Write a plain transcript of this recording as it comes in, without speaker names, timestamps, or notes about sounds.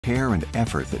care and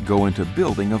effort that go into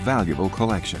building a valuable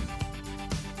collection.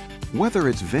 Whether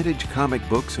it's vintage comic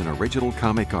books and original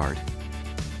comic art,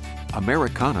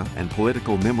 Americana and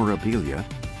political memorabilia,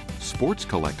 sports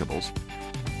collectibles,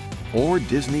 or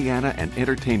Disneyana and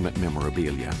entertainment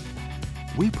memorabilia,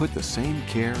 we put the same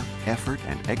care, effort,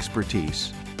 and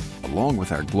expertise, along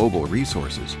with our global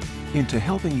resources, into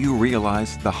helping you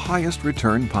realize the highest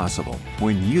return possible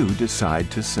when you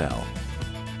decide to sell.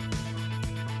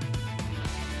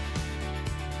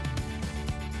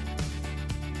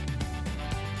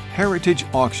 Heritage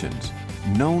Auctions,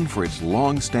 known for its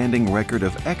long-standing record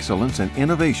of excellence and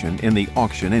innovation in the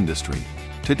auction industry.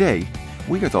 Today,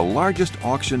 we are the largest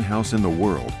auction house in the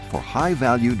world for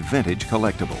high-valued vintage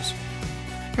collectibles.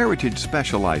 Heritage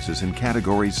specializes in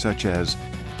categories such as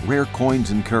rare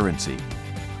coins and currency,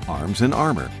 arms and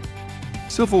armor,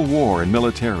 Civil War and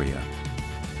militaria,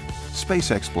 space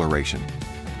exploration,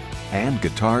 and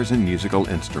guitars and musical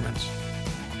instruments.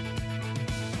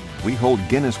 We hold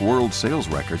Guinness World Sales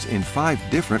records in 5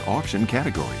 different auction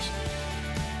categories.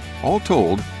 All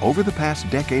told, over the past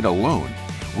decade alone,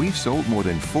 we've sold more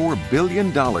than $4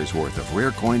 billion worth of rare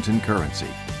coins and currency,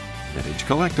 vintage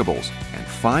collectibles, and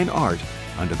fine art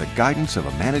under the guidance of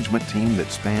a management team that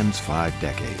spans 5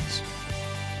 decades.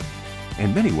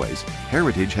 In many ways,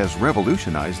 Heritage has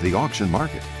revolutionized the auction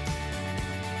market.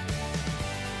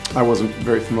 I wasn't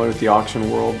very familiar with the auction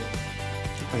world.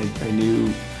 I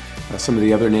knew some of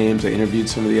the other names. I interviewed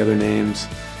some of the other names.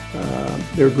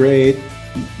 They were great.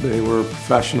 They were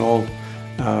professional.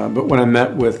 But when I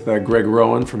met with Greg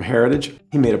Rowan from Heritage,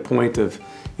 he made a point of,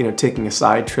 taking a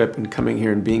side trip and coming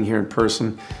here and being here in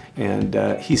person. And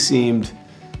he seemed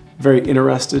very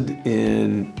interested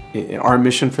in our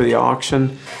mission for the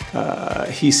auction.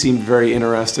 He seemed very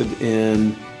interested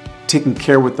in taking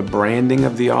care with the branding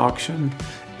of the auction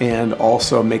and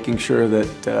also making sure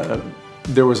that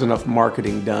there was enough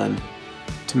marketing done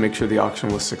to make sure the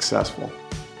auction was successful.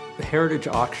 The Heritage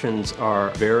auctions are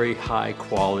very high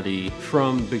quality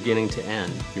from beginning to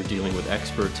end. You're dealing with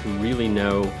experts who really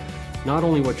know not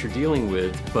only what you're dealing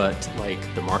with, but like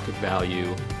the market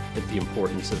value, the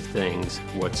importance of things,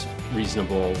 what's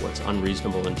reasonable, what's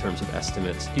unreasonable in terms of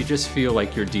estimates. You just feel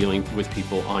like you're dealing with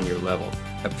people on your level.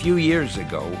 A few years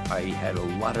ago, I had a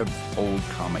lot of old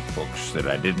comic books that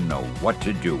I didn't know what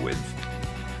to do with.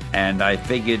 And I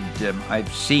figured,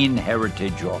 I've seen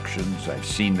Heritage auctions, I've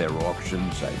seen their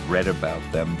auctions, I've read about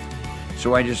them.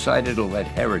 So I decided to let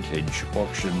Heritage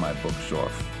auction my books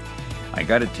off. I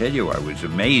gotta tell you, I was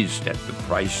amazed at the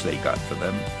price they got for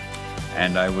them.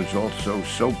 And I was also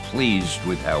so pleased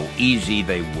with how easy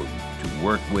they were to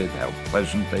work with, how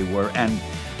pleasant they were, and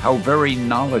how very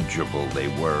knowledgeable they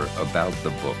were about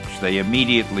the books. They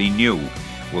immediately knew,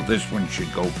 well, this one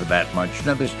should go for that much.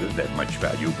 Now, this doesn't have much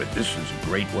value, but this is a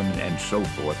great one, and so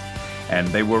forth. And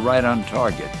they were right on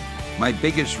target. My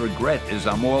biggest regret is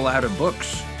I'm all out of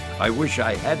books. I wish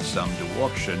I had some to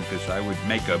auction, because I would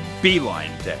make a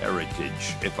beeline to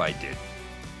Heritage if I did.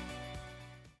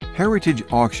 Heritage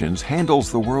Auctions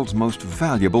handles the world's most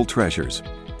valuable treasures: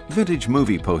 vintage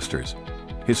movie posters,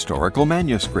 historical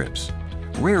manuscripts,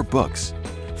 rare books,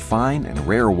 fine and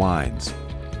rare wines,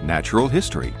 natural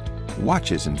history,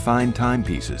 watches and fine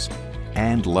timepieces,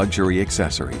 and luxury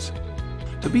accessories.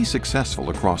 To be successful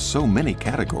across so many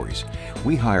categories,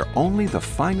 we hire only the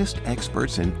finest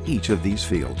experts in each of these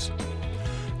fields.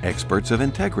 Experts of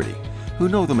integrity who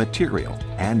know the material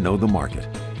and know the market,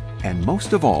 and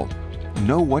most of all,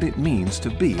 know what it means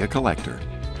to be a collector.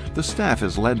 The staff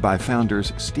is led by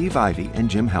founders Steve Ivey and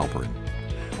Jim Halperin,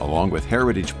 along with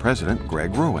Heritage President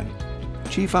Greg Rowan,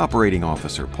 Chief Operating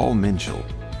Officer Paul Minshall,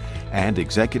 and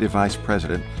Executive Vice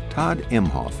President Todd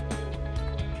Imhoff.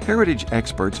 Heritage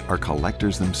experts are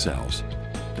collectors themselves.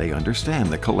 They understand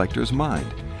the collector's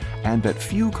mind, and that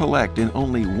few collect in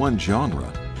only one genre.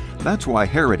 That's why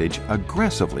Heritage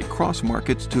aggressively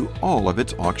cross-markets to all of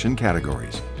its auction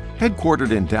categories.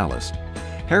 Headquartered in Dallas,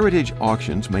 Heritage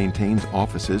Auctions maintains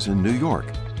offices in New York,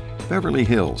 Beverly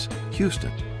Hills,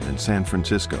 Houston, and San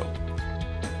Francisco,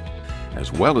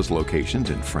 as well as locations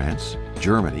in France,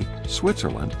 Germany,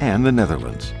 Switzerland, and the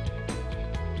Netherlands.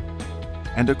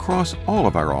 And across all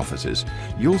of our offices,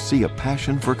 you'll see a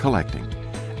passion for collecting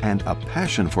and a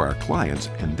passion for our clients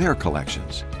and their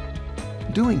collections.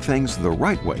 Doing things the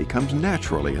right way comes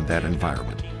naturally in that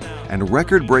environment, and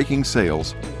record-breaking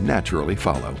sales naturally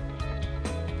follow.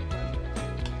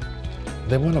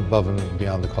 They went above and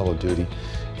beyond the call of duty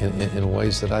in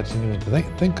ways that I didn't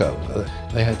even think of.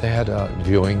 They had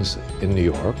viewings in New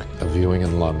York, a viewing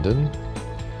in London,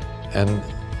 and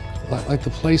like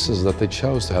the places that they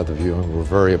chose to have the viewing were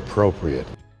very appropriate.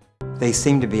 They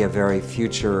seem to be a very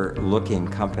future-looking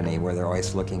company where they're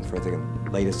always looking for the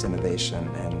latest innovation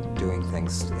and doing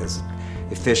things as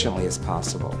efficiently as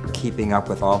possible. Keeping up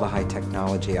with all the high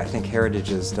technology, I think Heritage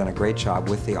has done a great job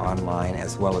with the online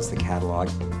as well as the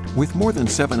catalog. With more than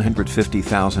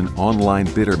 750,000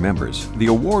 online bidder members, the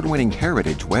award-winning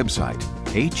Heritage website,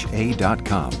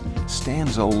 ha.com,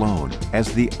 stands alone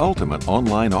as the ultimate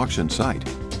online auction site.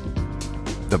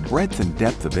 The breadth and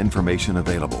depth of information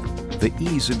available, the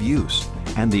ease of use,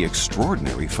 and the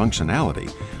extraordinary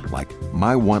functionality, like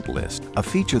My Want List, a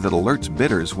feature that alerts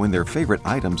bidders when their favorite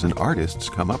items and artists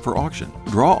come up for auction,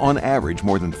 draw on average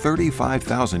more than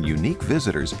 35,000 unique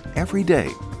visitors every day.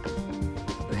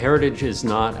 Heritage is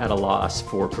not at a loss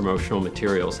for promotional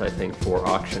materials, I think, for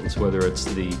auctions, whether it's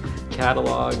the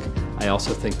catalog. I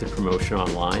also think the promotion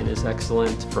online is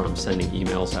excellent, from sending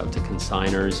emails out to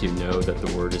consigners. You know that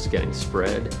the word is getting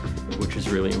spread, which is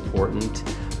really important.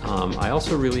 I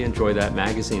also really enjoy that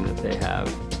magazine that they have.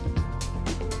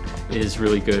 It is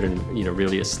really good and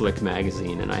really a slick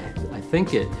magazine, and I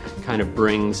think it kind of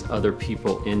brings other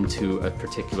people into a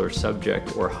particular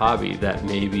subject or hobby that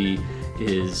maybe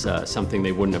is something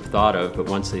they wouldn't have thought of, but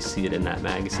once they see it in that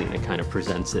magazine, it kind of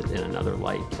presents it in another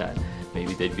light that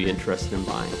maybe they'd be interested in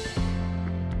buying.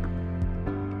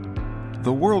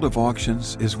 The world of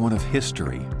auctions is one of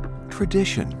history,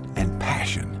 tradition, and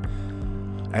passion.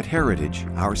 At Heritage,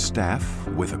 our staff,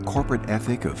 with a corporate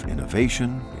ethic of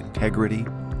innovation, integrity,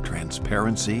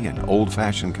 transparency, and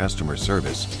old-fashioned customer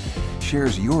service,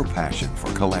 shares your passion for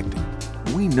collecting.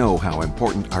 We know how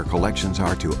important our collections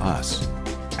are to us,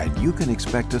 and you can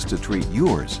expect us to treat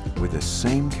yours with the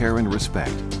same care and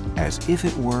respect as if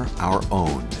it were our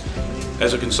own.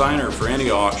 As a consignor for any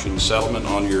auction, settlement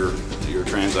on your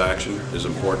transaction is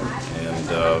important, and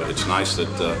it's nice that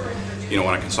when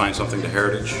I consign something to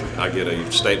Heritage, I get a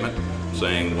statement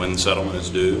saying when settlement is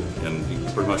due, and you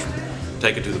pretty much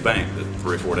take it to the bank that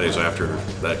 3 or 4 days after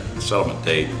that settlement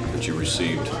date that you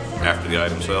received after the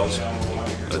item sells,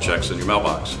 a check's in your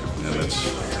mailbox, and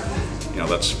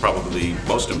that's probably the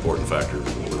most important factor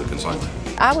with a consignment.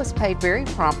 I was paid very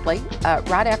promptly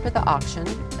right after the auction.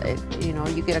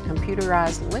 You get a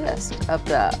computerized list of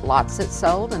the lots that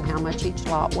sold and how much each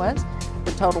lot was,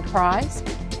 the total price,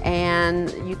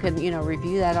 and you can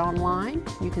review that online.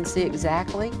 You can see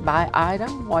exactly by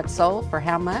item what sold for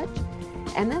how much,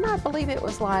 and then I believe it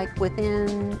was like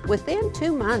within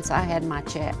 2 months I had my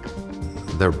check.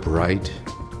 They're bright,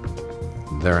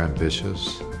 they're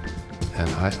ambitious, and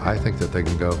I think that they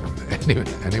can go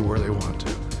anywhere they want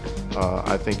to.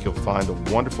 I think you'll find a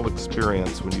wonderful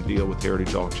experience when you deal with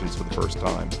Heritage Auctions for the first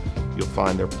time. You'll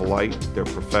find they're polite, they're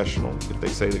professional. If they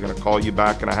say they're going to call you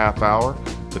back in a half hour,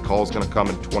 the call's going to come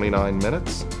in 29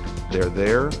 minutes. They're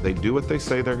there, they do what they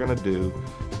say they're going to do.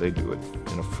 They do it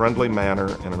in a friendly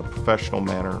manner and in a professional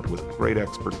manner with great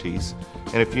expertise.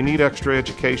 And if you need extra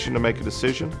education to make a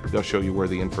decision, they'll show you where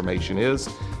the information is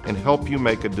and help you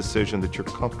make a decision that you're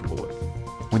comfortable with.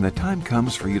 When the time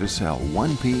comes for you to sell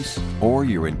one piece or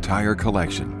your entire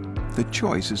collection, the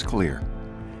choice is clear.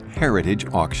 Heritage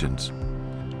Auctions.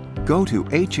 Go to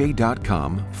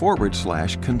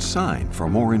ha.com/consign for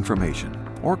more information,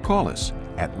 or call us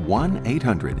at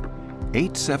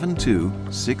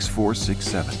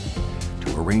 1-800-872-6467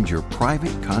 to arrange your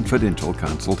private confidential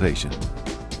consultation.